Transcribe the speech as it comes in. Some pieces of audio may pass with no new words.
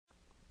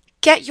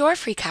Get your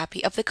free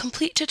copy of the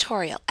complete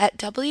tutorial at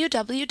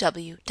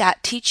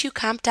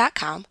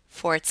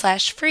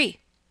www.teachucomp.com/free.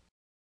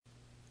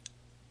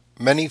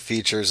 Many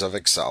features of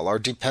Excel are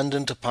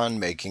dependent upon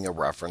making a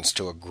reference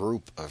to a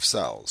group of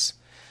cells.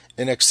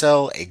 In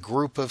Excel, a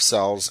group of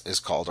cells is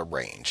called a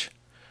range.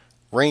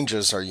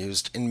 Ranges are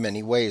used in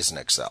many ways in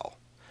Excel.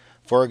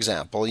 For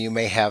example, you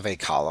may have a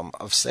column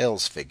of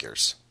sales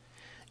figures.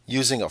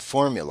 Using a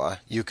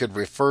formula, you could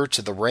refer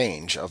to the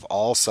range of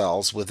all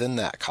cells within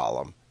that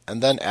column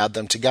and then add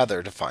them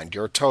together to find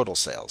your total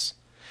sales.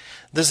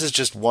 This is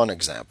just one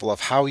example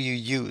of how you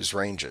use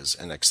ranges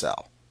in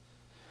Excel.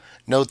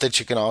 Note that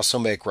you can also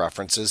make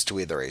references to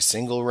either a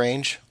single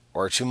range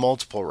or to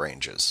multiple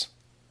ranges.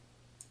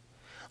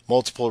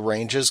 Multiple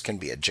ranges can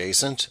be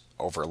adjacent,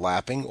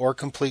 overlapping, or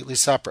completely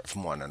separate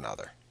from one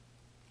another.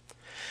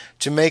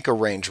 To make a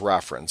range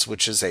reference,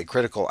 which is a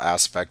critical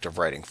aspect of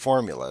writing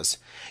formulas,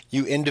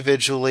 you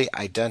individually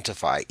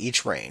identify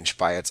each range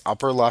by its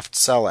upper left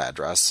cell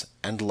address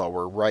and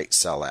lower right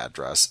cell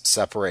address,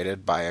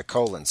 separated by a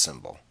colon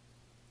symbol.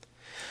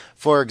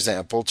 For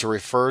example, to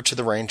refer to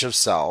the range of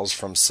cells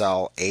from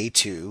cell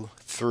A2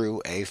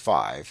 through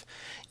A5,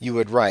 you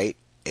would write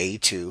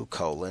A2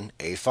 colon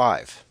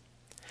A5.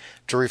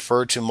 To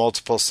refer to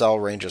multiple cell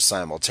ranges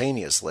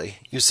simultaneously,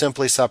 you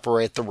simply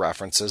separate the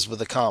references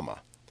with a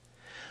comma.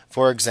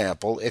 For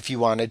example, if you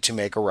wanted to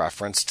make a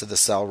reference to the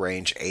cell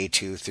range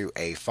A2 through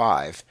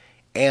A5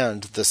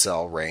 and the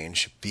cell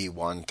range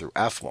B1 through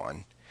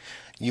F1,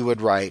 you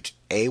would write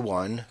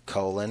A1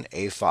 colon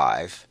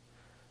A5,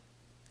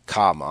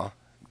 comma,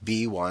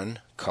 B1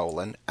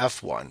 colon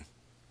F1.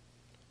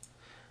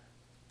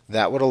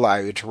 That would allow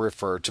you to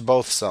refer to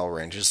both cell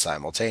ranges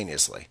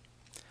simultaneously.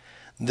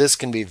 This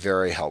can be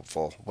very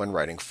helpful when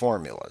writing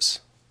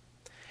formulas.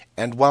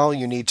 And while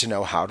you need to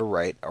know how to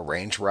write a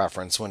range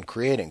reference when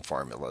creating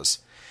formulas,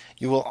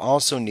 you will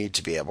also need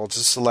to be able to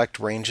select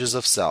ranges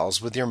of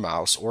cells with your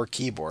mouse or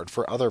keyboard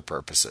for other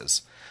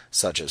purposes,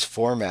 such as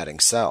formatting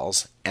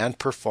cells and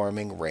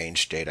performing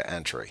range data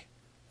entry.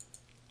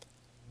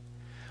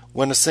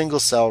 When a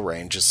single cell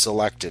range is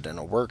selected in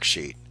a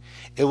worksheet,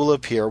 it will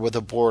appear with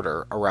a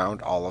border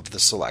around all of the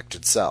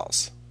selected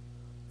cells.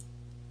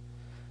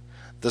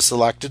 The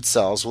selected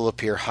cells will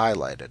appear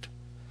highlighted.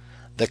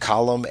 The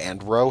column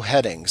and row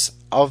headings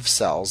of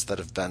cells that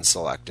have been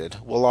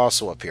selected will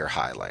also appear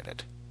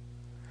highlighted.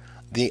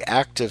 The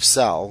active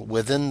cell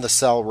within the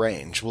cell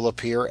range will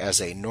appear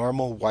as a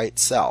normal white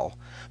cell,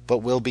 but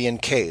will be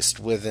encased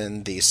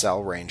within the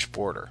cell range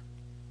border.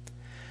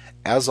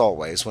 As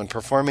always, when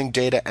performing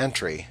data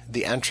entry,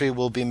 the entry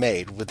will be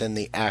made within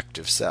the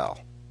active cell.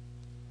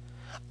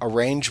 A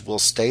range will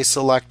stay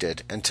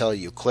selected until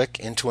you click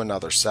into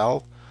another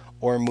cell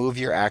or move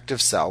your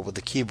active cell with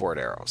the keyboard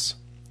arrows.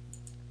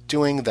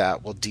 Doing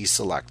that will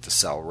deselect the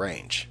cell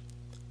range.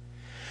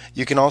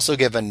 You can also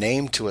give a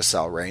name to a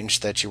cell range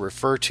that you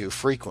refer to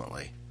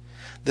frequently.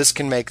 This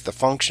can make the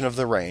function of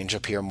the range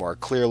appear more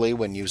clearly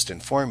when used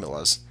in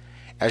formulas,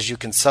 as you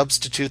can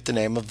substitute the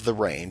name of the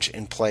range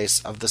in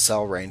place of the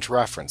cell range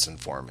reference in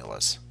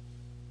formulas.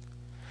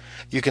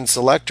 You can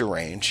select a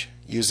range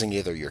using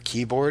either your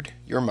keyboard,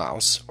 your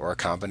mouse, or a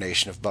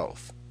combination of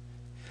both.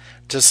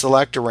 To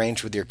select a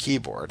range with your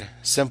keyboard,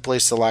 simply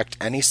select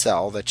any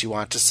cell that you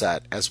want to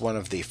set as one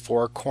of the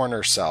 4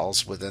 corner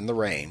cells within the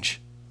range.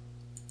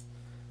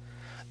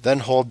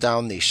 Then hold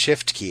down the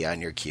Shift key on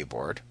your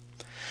keyboard,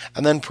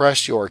 and then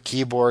press your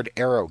keyboard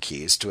arrow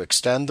keys to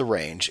extend the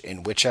range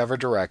in whichever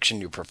direction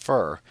you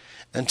prefer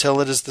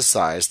until it is the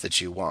size that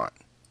you want.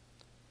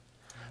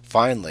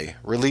 Finally,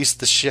 release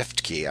the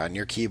Shift key on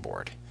your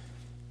keyboard.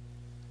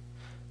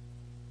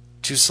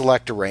 To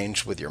select a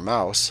range with your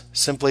mouse,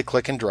 simply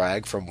click and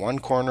drag from one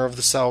corner of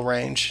the cell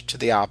range to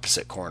the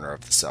opposite corner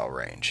of the cell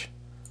range.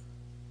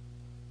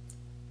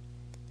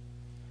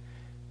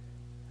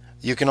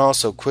 You can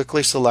also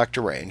quickly select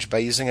a range by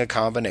using a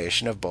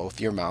combination of both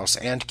your mouse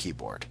and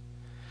keyboard.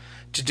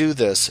 To do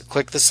this,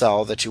 click the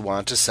cell that you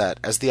want to set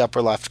as the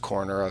upper left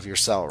corner of your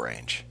cell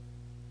range.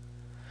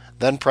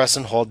 Then press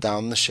and hold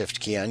down the Shift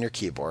key on your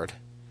keyboard,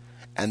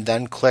 and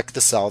then click the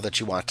cell that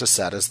you want to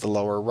set as the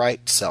lower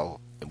right cell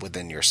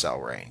within your cell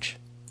range.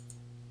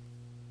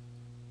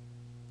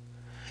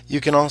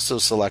 You can also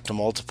select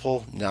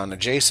multiple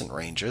non-adjacent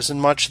ranges in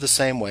much the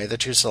same way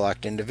that you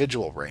select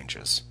individual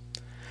ranges.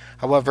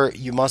 However,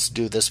 you must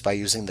do this by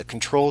using the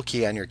Ctrl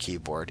key on your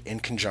keyboard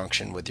in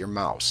conjunction with your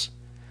mouse.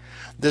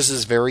 This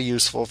is very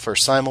useful for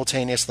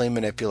simultaneously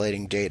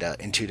manipulating data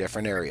in 2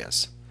 different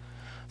areas.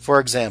 For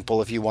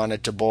example, if you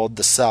wanted to bold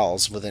the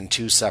cells within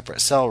 2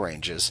 separate cell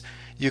ranges,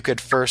 you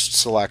could first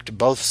select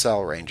both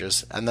cell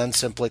ranges and then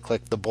simply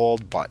click the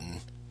bold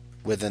button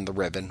within the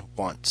ribbon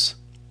once.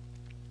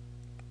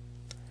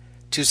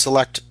 To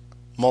select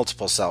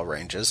multiple cell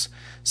ranges,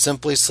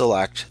 simply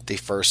select the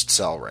first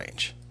cell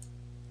range.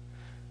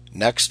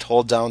 Next,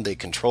 hold down the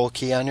Ctrl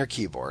key on your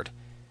keyboard,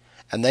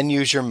 and then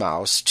use your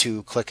mouse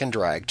to click and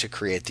drag to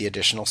create the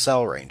additional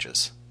cell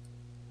ranges.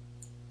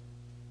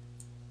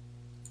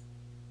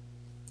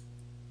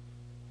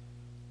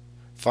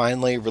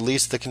 Finally,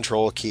 release the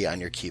Ctrl key on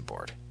your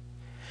keyboard.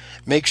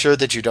 Make sure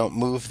that you don't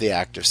move the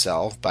active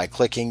cell by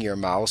clicking your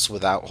mouse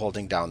without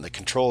holding down the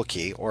Control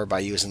key or by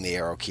using the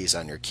arrow keys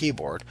on your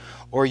keyboard,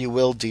 or you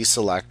will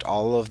deselect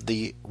all of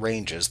the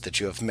ranges that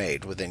you have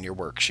made within your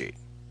worksheet.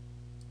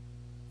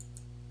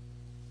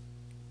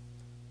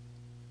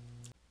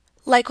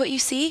 Like what you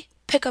see?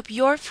 Pick up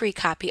your free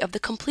copy of the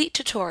complete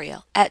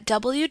tutorial at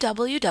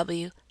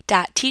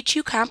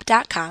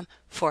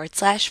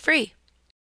www.teachucomp.com/free.